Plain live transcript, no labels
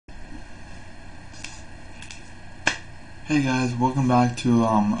Hey guys, welcome back to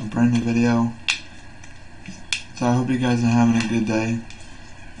a brand new video. So I hope you guys are having a good day,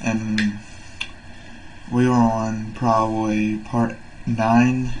 and we are on probably part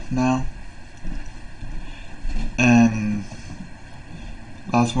 9 now. And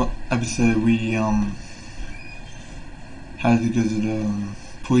last episode we had to go to the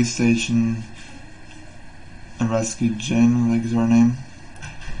police station and rescue Jane, I think is her name.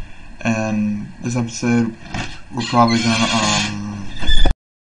 And this episode we're probably gonna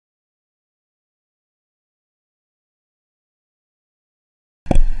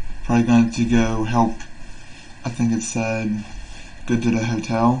to go help, I think it said, go to the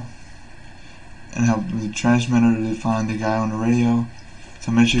hotel and help with the transmitter to find the guy on the radio.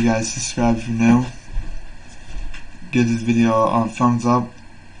 So make sure you guys subscribe if you're new. Give this video a thumbs up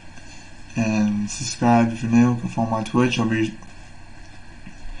and subscribe if you're new. Go follow my Twitch. I'll be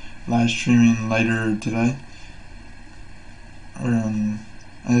live streaming later today. And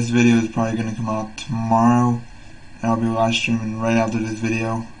this video is probably going to come out tomorrow, and I'll be live streaming right after this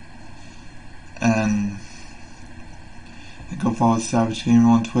video. And go follow Savage Gamer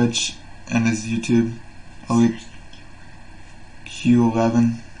on Twitch and his YouTube.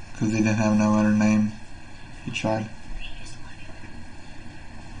 Q11, because they didn't have no other name. He tried.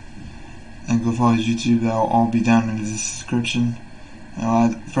 And go follow his YouTube. That'll all be down in the description. And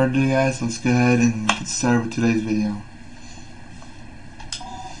without further ado, guys, let's go ahead and get started with today's video.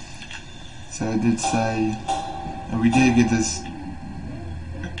 So I did say that we did get this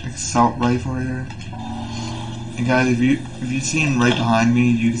assault rifle here. And guys, if you've seen right behind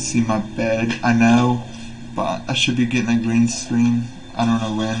me, you can see my bed. I know, but I should be getting a green screen. I don't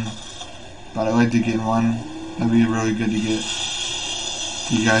know when, but I'd like to get one. That'd be really good to get.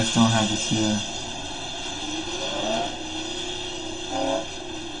 So you guys don't have to see that.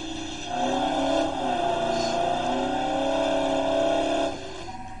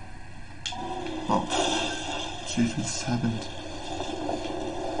 Oh, jeez, what just happened?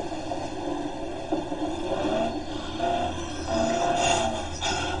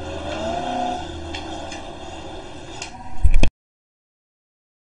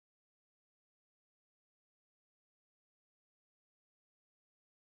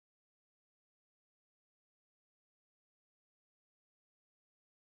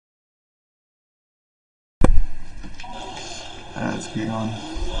 Alright, let's get on.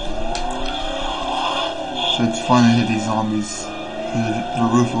 So it's fun to hit these zombies. They're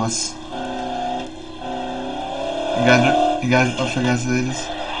ruthless. You guys, I forgot to say this.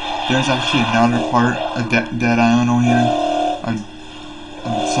 There's actually another part of Dead Island on here. Of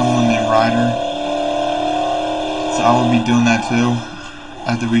someone named Ryder. So I will be doing that too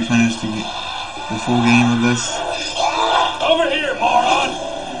after we finish the full game of this. Over here, moron!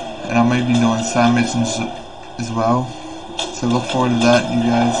 And I may be doing side missions as well. So look forward to that, you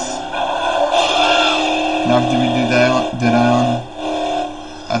guys. And after we do Dead Island,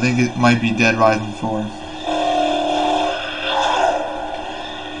 I think it might be Dead Rising 4.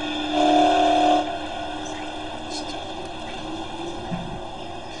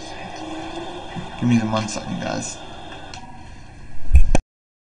 Give me the 1 second, guys.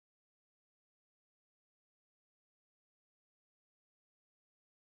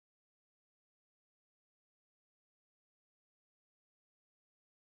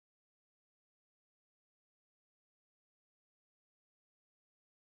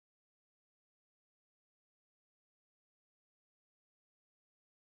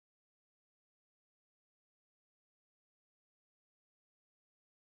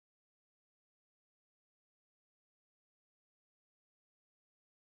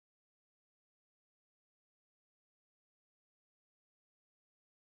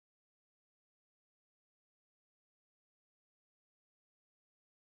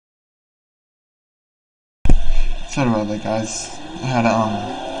 Sorry about that, guys. I had to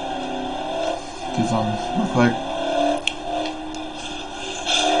do something real quick.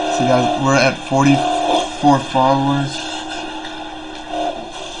 So guys, we're at 44 followers,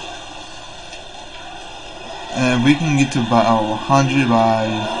 and we can get to about 100 by,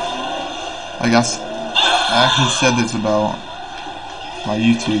 I guess, I actually said this about my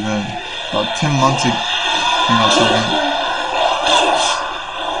YouTube about 10 months ago.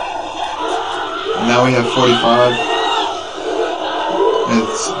 Now we have 45.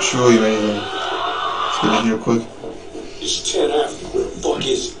 It's truly amazing. Let's get in here quick. It's 10F. Where the fuck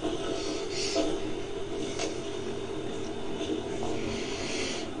is it?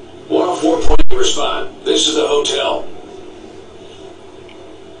 One on 4.8 respond. This is the hotel.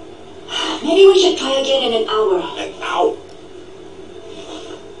 Maybe we should try again in an hour. An hour?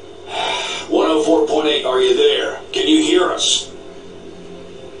 104.8, are you there? Can you hear us?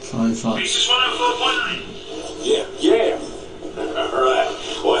 Sorry, fuck. This is 104.9. Yeah. Alright.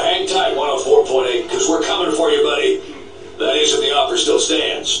 Well, hang tight, 104.8, because we're coming for you, buddy. That is, if the offer still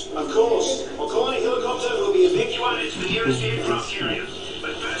stands. Of course. We're calling a helicopter will be evacuated to the nearest aircraft carrier.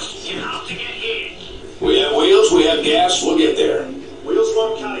 But first, you have to get here. We have wheels, we have gas, we'll get there. Wheels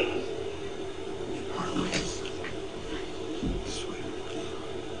won't cutting.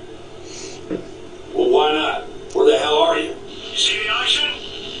 Well, why not? Where the hell are you? You see the ocean?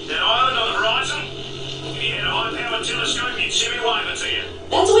 That island on the horizon? If you had a high-powered telescope, you'd see me waving to you.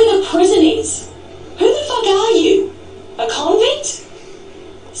 That's where the prison is. Who the fuck are you? A convict?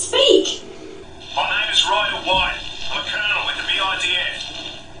 Speak. My name is Ryder White. I'm a colonel with the BIDF.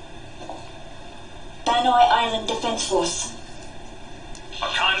 Banoi Island Defense Force. I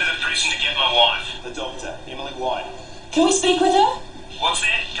came to the prison to get my wife. The doctor, Emily White. Can we speak with her? What's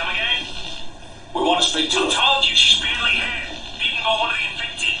that? Come again? We want to speak to I her. told you she's badly hurt. Beaten by one of the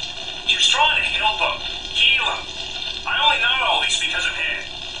infected. She was trying to help him. Heal him. I only know all this because of her.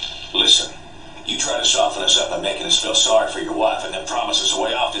 Listen, you try to soften us up by making us feel sorry for your wife and then promise us a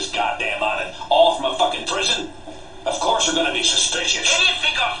way off this goddamn island, all from a fucking prison? Of course we're gonna be suspicious. How do you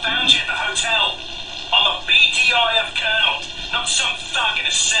think I found you at the hotel? I'm a BDIF colonel, not some thug in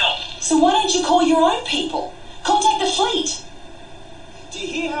a cell. So why don't you call your own people? Contact the fleet. Do you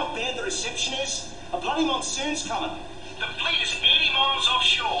hear how bad the reception is? A bloody monsoon's coming. The fleet is 80 miles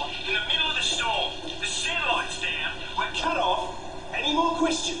offshore in the middle of the storm. The satellite's down. We're cut off. Any more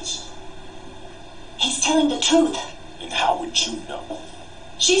questions? He's telling the truth. And how would you know?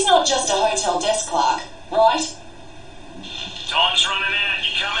 She's not just a hotel desk clerk, right? Time's running out.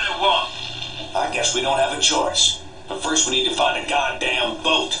 You coming or what? I guess we don't have a choice. But first we need to find a goddamn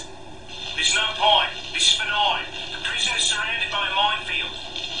boat. There's no point. This is benign. The prison is surrounded by a minefield.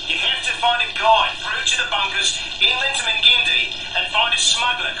 You have to find a guide through to the bunkers, inland to Mingindi, and find a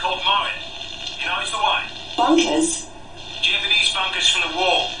smuggler called Moen. He knows the way. Bunkers? Japanese bunkers from the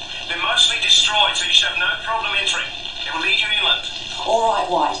war. They're mostly destroyed, so you should have no problem entering. It will lead you inland. All right,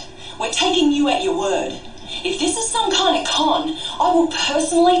 White. We're taking you at your word. If this is some kind of con, I will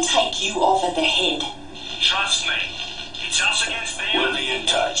personally take you off at the head. Trust me. It's us against them. We'll be in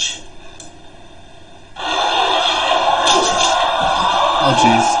touch. Oh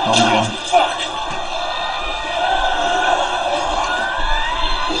jeez, not again. Fuck!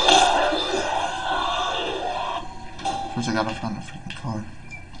 First I gotta find the freaking car.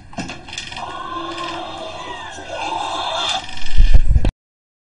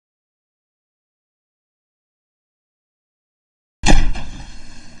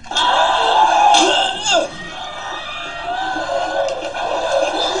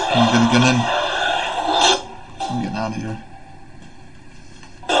 I'm gonna get in. I'm getting out of here.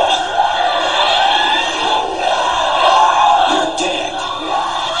 You're dead.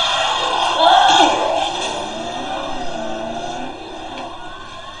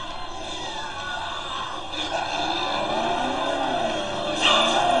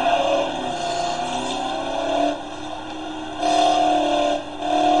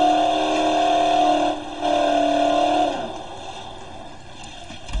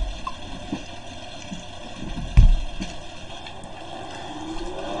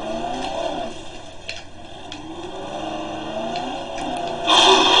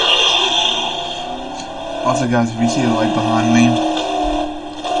 Also guys, if you see a light behind me, I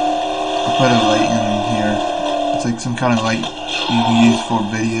put a light in here. It's like some kind of light you can use for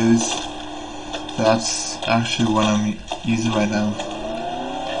videos. That's actually what I'm using right now.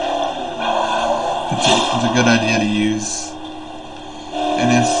 It's a good idea to use.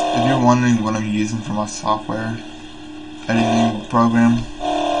 And if you're wondering what I'm using for my software editing program,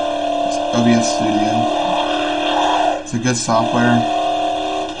 it's OBS Studio. It's a good software.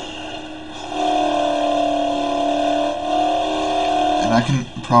 And I can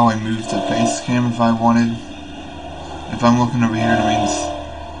probably move the face cam if I wanted. If I'm looking over here, it means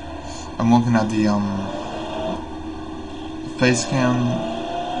I'm looking at the face cam.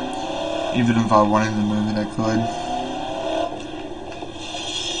 Even if I wanted to move it, I could.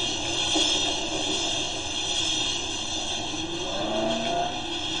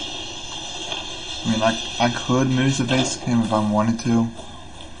 I mean, I could move the face cam if I wanted to.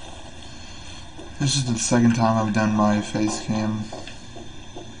 This is the second time I've done my face cam.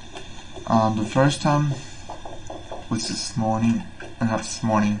 The first time was this morning, or not this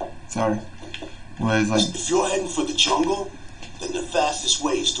morning, sorry, was like... If you're heading for the jungle, then the fastest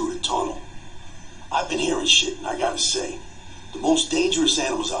way is through the tunnel. I've been hearing shit, and I gotta say, the most dangerous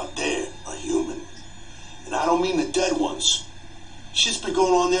animals out there are human. And I don't mean the dead ones. Shit's been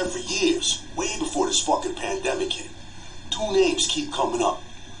going on there for years, way before this fucking pandemic hit. two names keep coming up.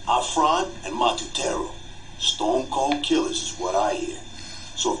 Afran and Matutero. Stone cold killers is what I hear.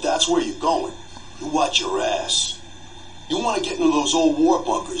 So if that's where you're going, you watch your ass. You want to get into those old war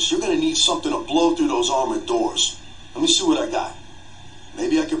bunkers, you're going to need something to blow through those armored doors. Let me see what I got.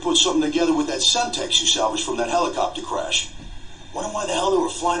 Maybe I could put something together with that Semtex you salvaged from that helicopter crash. Wonder why the hell they were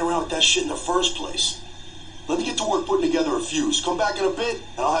flying around with that shit in the first place. Let me get to work putting together a fuse. Come back in a bit,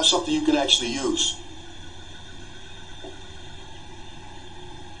 and I'll have something you can actually use.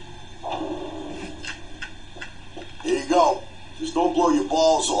 Here you go. Just don't blow your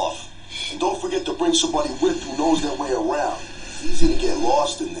balls off. And don't forget to bring somebody with who knows their way around. It's easy to get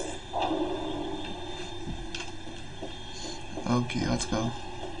lost in there. Okay, let's go.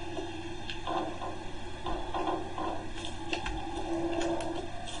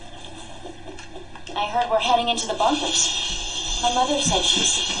 I heard we're heading into the bunkers. My mother said she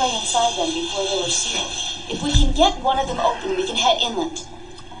used to play inside them before they were sealed. If we can get one of them open, we can head inland.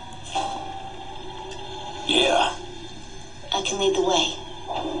 Yeah. I can lead the way.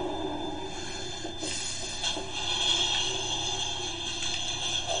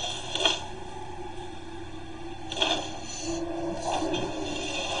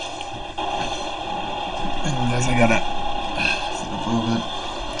 Guys, I gotta set up a little bit.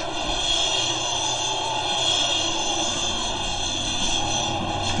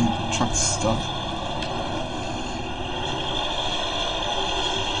 I think the truck's stuck.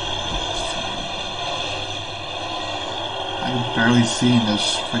 I can barely see in this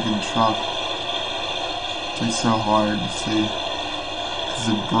freaking truck. It's like so hard to see. It's a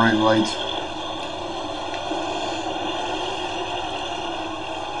bright light.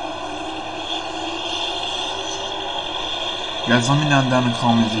 Guys, let me know down in the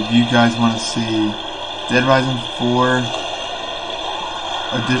comments if you guys want to see Dead Rising 4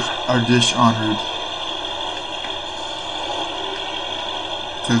 or Dishonored.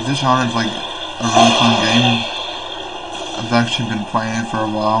 Because Dishonored is like a really fun game. I've actually been playing it for a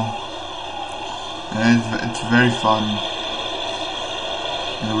while. And it's very fun.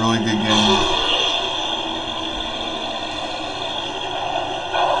 And a really good game.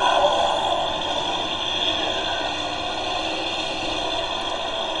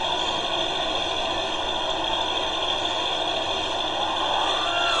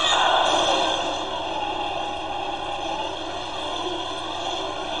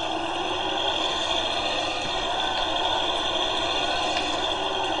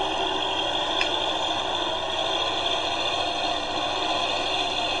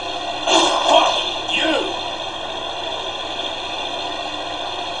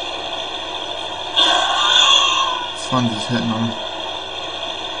 Fun just hitting them.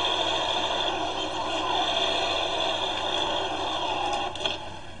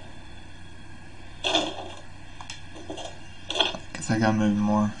 Guess I gotta move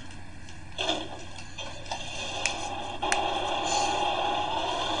more.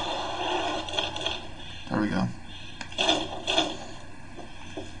 There we go.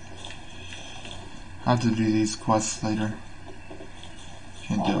 I have to do these quests later.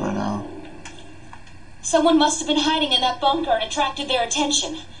 Can't do it right now. Someone must have been hiding in that bunker and attracted their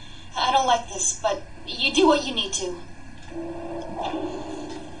attention. I don't like this, but you do what you need to.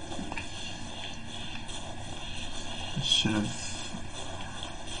 I should have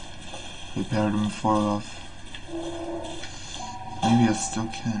repaired them before I left. Maybe I still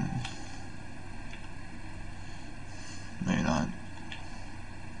can. Maybe not.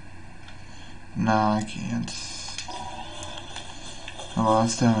 Nah, I can't. Oh well, I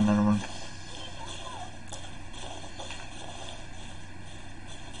still have another one.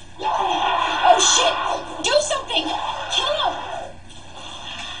 Oh shit! Do something! Kill him!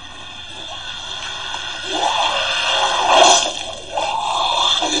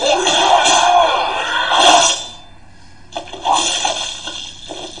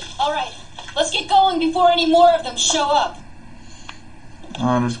 Alright, let's get going before any more of them show up.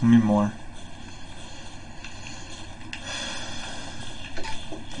 Oh, there's gonna be more.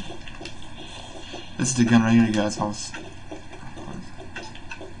 This is the gun right here, guys. I was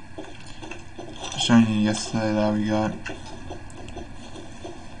showing you yesterday that we got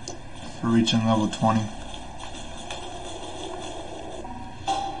for reaching level 20.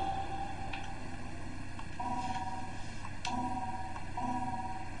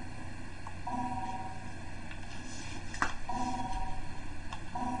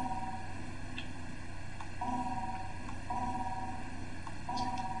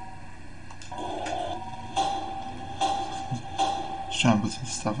 Just trying to put some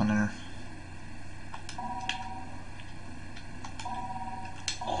stuff in there.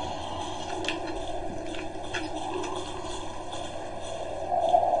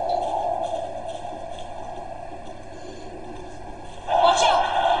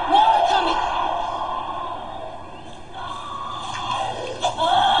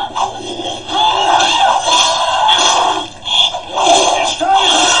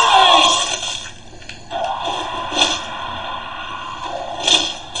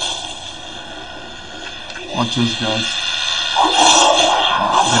 Watch this, guys. Oh,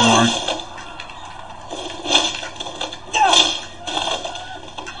 didn't work.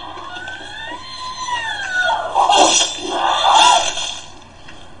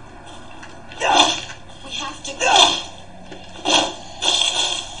 We have to go.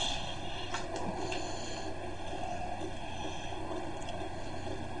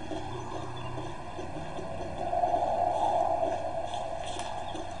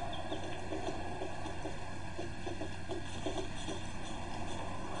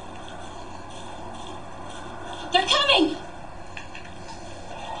 They're coming!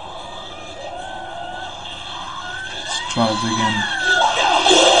 Let's try this again.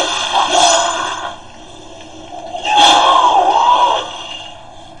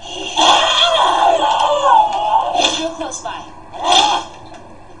 Real close by.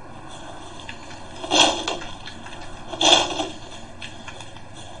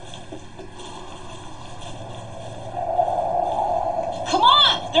 Come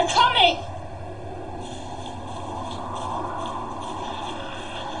on! They're coming!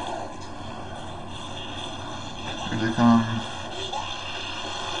 Here they come.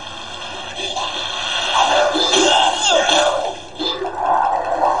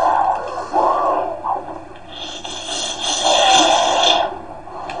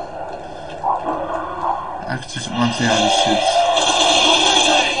 Actually, just want to see how this shoots.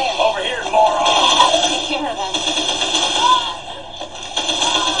 Over here, moron! Take care of them.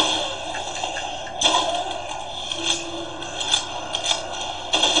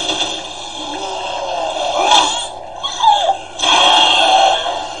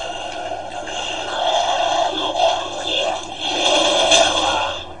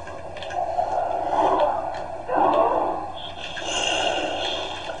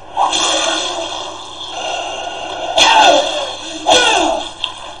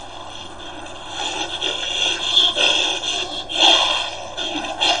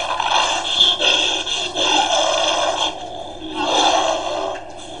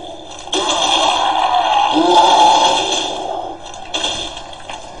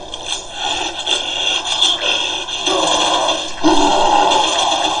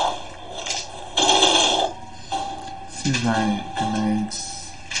 See if I grenades.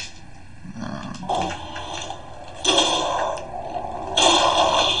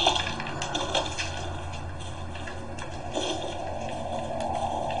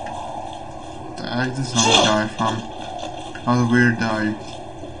 The egg does not die from. How the weird die.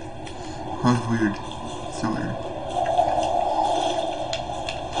 How weird. So weird.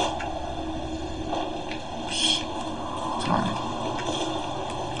 Shh. Sorry.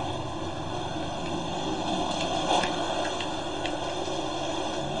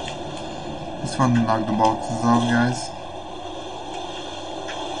 It's fun to knock the boxes off, guys.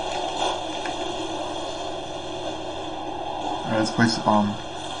 Alright, let's place the bomb.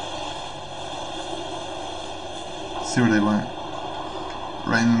 See where they went.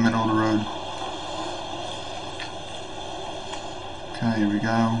 Right in the middle of the road. Okay, here we go.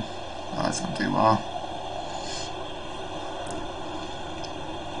 Oh, that's gonna take a while.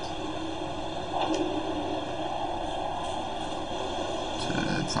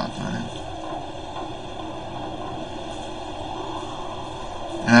 It's not doing it.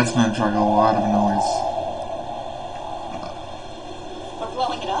 And that's gonna attract a lot of noise. We're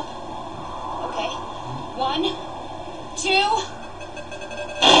blowing it up. Okay. 1, 2.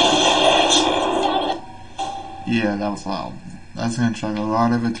 Sound of the Yeah, that was loud. That's gonna attract a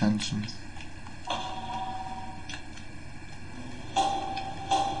lot of attention.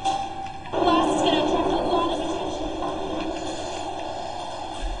 blast is gonna attract a lot of attention.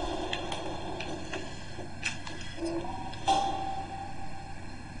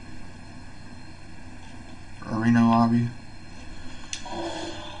 Arena lobby.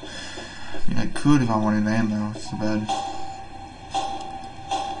 I mean, I could if I wanted ammo. It's too bad.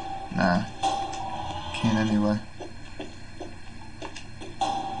 Nah. Can't anyway.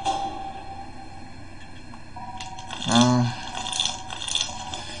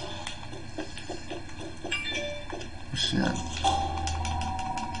 Where's she at?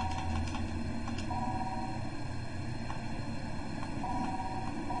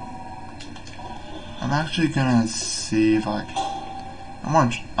 I'm actually gonna see if I'm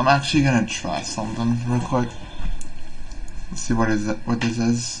actually gonna try something real quick. Let's see what this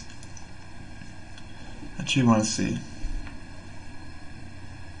is. I actually wanna see.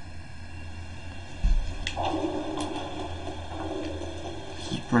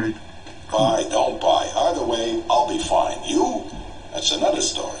 This is pretty Buy, don't buy. Either way, I'll be fine. You? That's another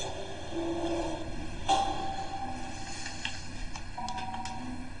story.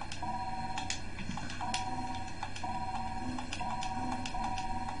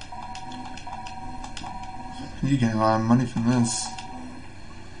 You get a lot of money from this.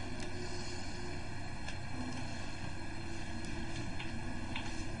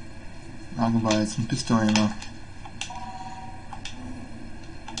 I can buy some pistol ammo.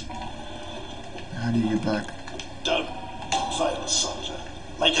 How do you get back? Doug, vital soldier.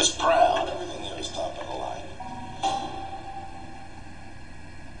 Make us proud. Everything here is top of the line.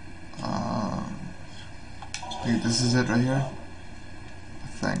 Wait, this is it right here? I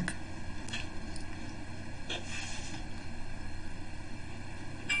think.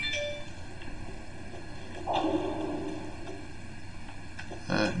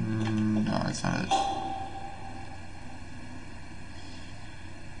 No, it's not it.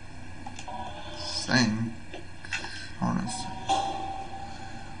 Same harness.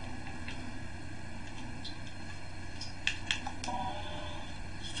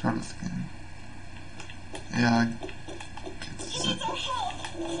 Let's try this again. Yeah, this is it.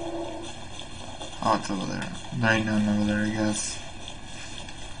 Oh, it's over there. There ain't none over there, I guess.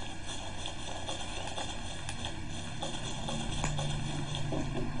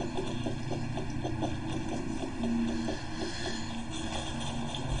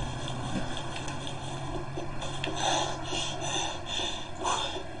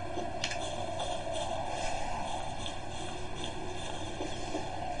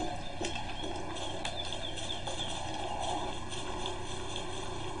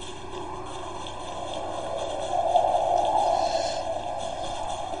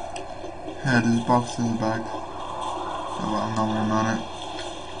 Yeah, this box in the back. Oh, well, I'm not worrying on it.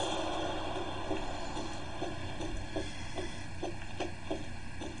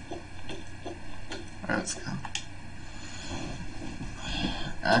 Alright, let's go.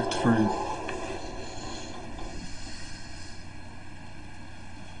 Act 3.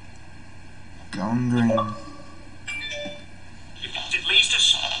 Going green. If it's at least a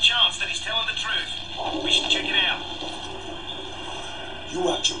chance that he's telling the truth, we should check it out. You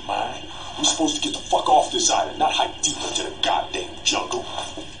out your mind? We're supposed to get the fuck off this island, not hike deep into the goddamn jungle.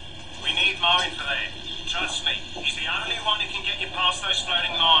 We need Moen for that. Trust me, he's the only one who can get you past those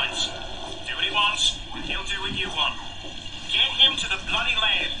floating mines. Do what he wants, and he'll do what you want. Get him to the bloody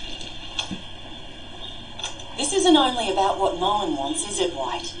lab. This isn't only about what Moen wants, is it,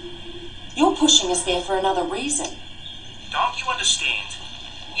 White? You're pushing us there for another reason. Don't you understand?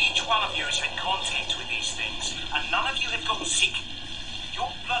 Each one of you has had contact with these things, and none of you have gotten sick. Your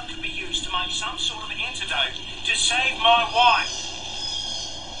blood could be used to make some sort of antidote to save my wife.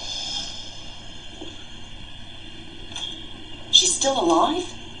 She's still alive?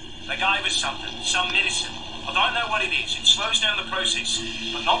 They gave us something, some medicine. I don't know what it is. It slows down the process,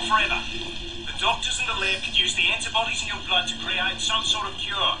 but not forever. The doctors in the lab could use the antibodies in your blood to create some sort of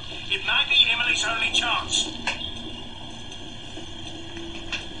cure. It may be Emily's only chance.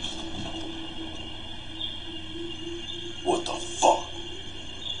 What the fuck?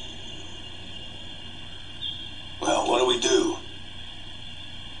 Well, what do we do?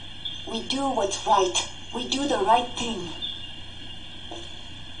 We do what's right. We do the right thing.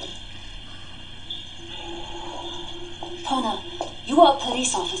 Pona, you are a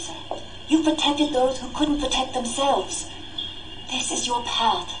police officer. You protected those who couldn't protect themselves. This is your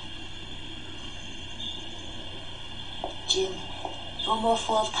path. Jim, you're more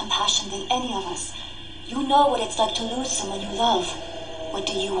full of compassion than any of us. You know what it's like to lose someone you love. What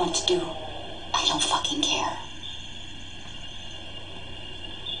do you want to do? I don't fucking care.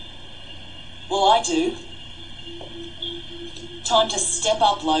 Well, I do. Time to step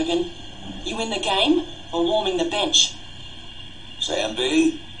up, Logan. You in the game or warming the bench? Sam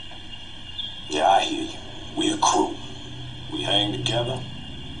B? Yeah, I hear you. We a crew. We hang together,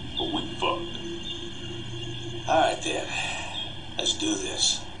 but we fucked. Alright then. Let's do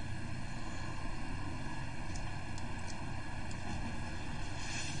this.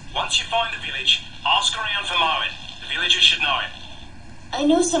 Once you find the village, ask around for Moen. The villagers should know him. I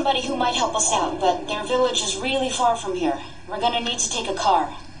know somebody who might help us out, but their village is really far from here. We're gonna need to take a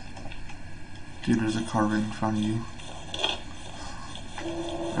car. Dude, there's a car right in front of you.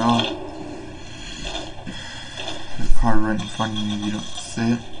 Oh. There's a car right in front of you, you don't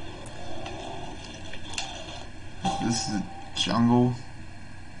see it. This is a jungle.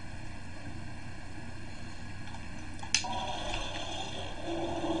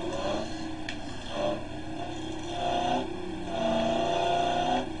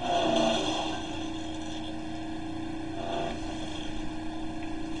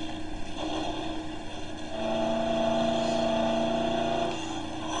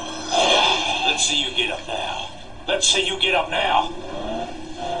 Let's see you get up now. Let's see you get up now.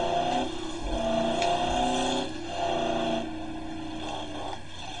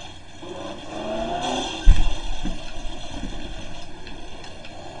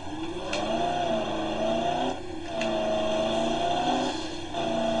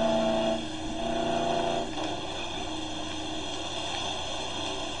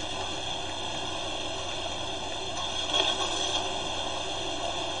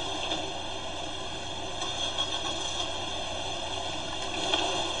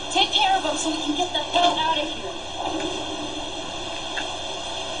 so we can get the hell out of here.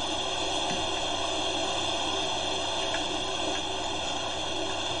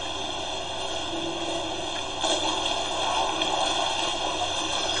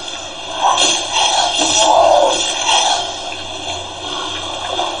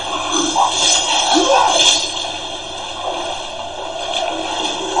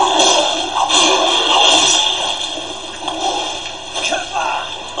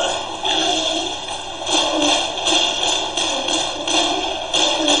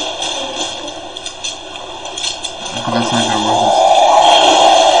 That's not gonna work.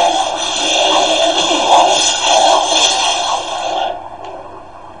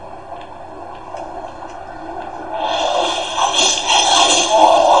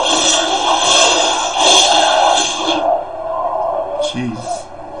 Jeez.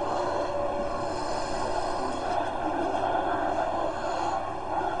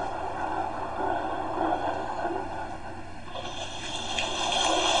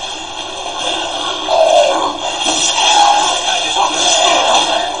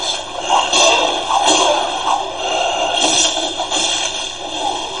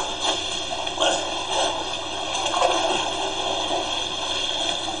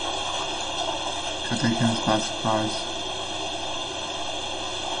 Got taken by surprise.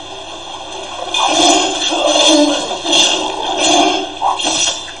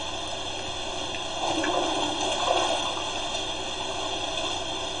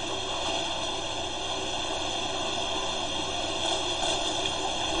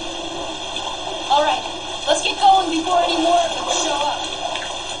 All right, let's get going before any more of them show up.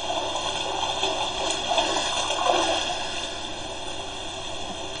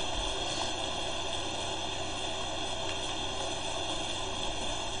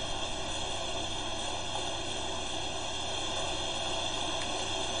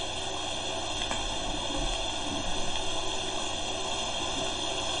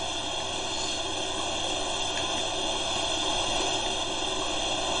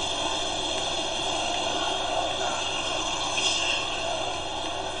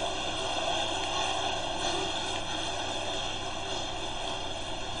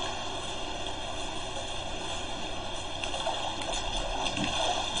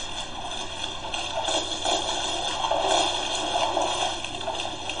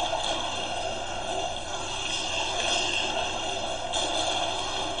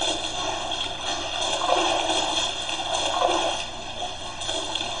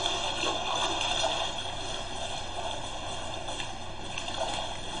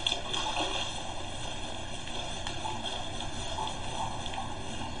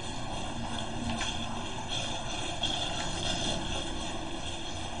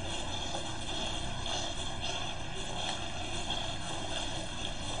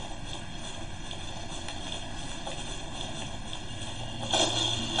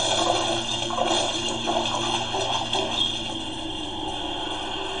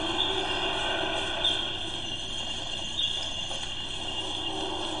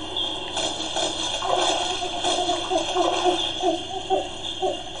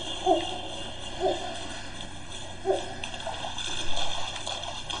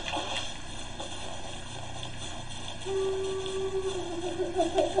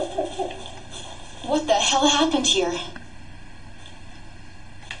 What the hell happened here?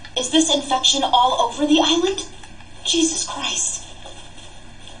 Is this infection all over the island? Jesus Christ.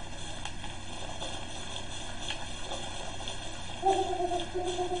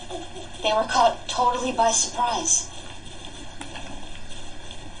 They were caught totally by surprise.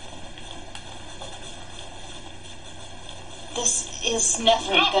 This is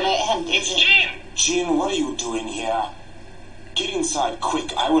never gonna end, is it? Jean, what are you doing here? Get inside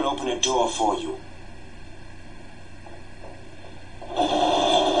quick. I will open a door for you.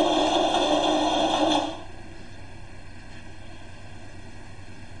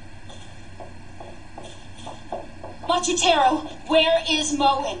 Machutero, where is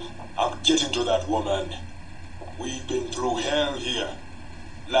Moen? I'm getting to that, woman. We've been through hell here.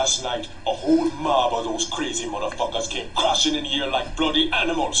 Last night, a whole mob of those crazy motherfuckers came crashing in here like bloody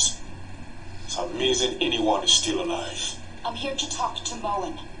animals. It's amazing anyone is still alive. I'm here to talk to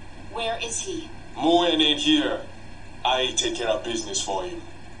Moen. Where is he? Moen ain't here. I take care of business for him.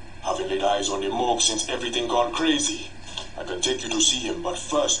 Haven't laid eyes on the Moog since everything gone crazy. I can take you to see him, but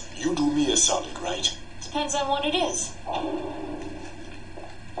first, you do me a solid, right? Depends on what it is.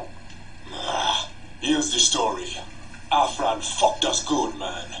 Here's the story. Afran fucked us good,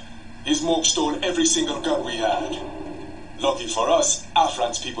 man. His Moog stole every single gun we had. Lucky for us,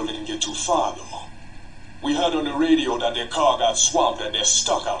 Afran's people didn't get too far, though. We heard on the radio that their car got swamped and they're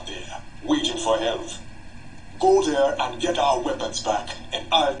stuck out there. waiting for help. Go there and get our weapons back, and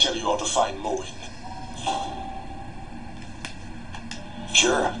I'll tell you how to find Moen.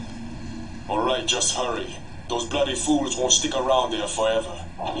 Sure. Alright, just hurry. Those bloody fools won't stick around there forever.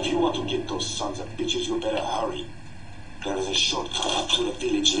 If you want to get those sons of bitches, you better hurry. There is a shortcut up to the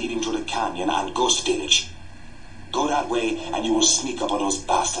village leading to the canyon and Ghost Village. Go that way and you will sneak up on those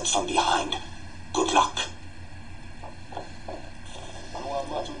bastards from behind. Good luck.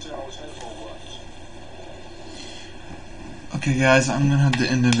 Okay guys, I'm gonna have to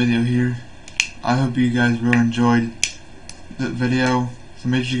end the video here. I hope you guys really enjoyed the video. So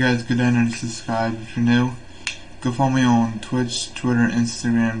make sure you guys go down and subscribe if you're new. Go follow me on Twitch, Twitter,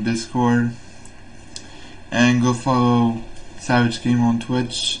 Instagram, Discord. And go follow Savage Game on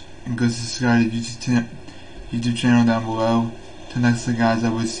Twitch. And go subscribe to YouTube channel down below. Till next time guys, I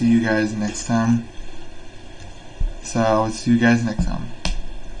will see you guys next time. So I will see you guys next time.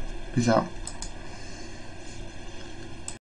 Peace out.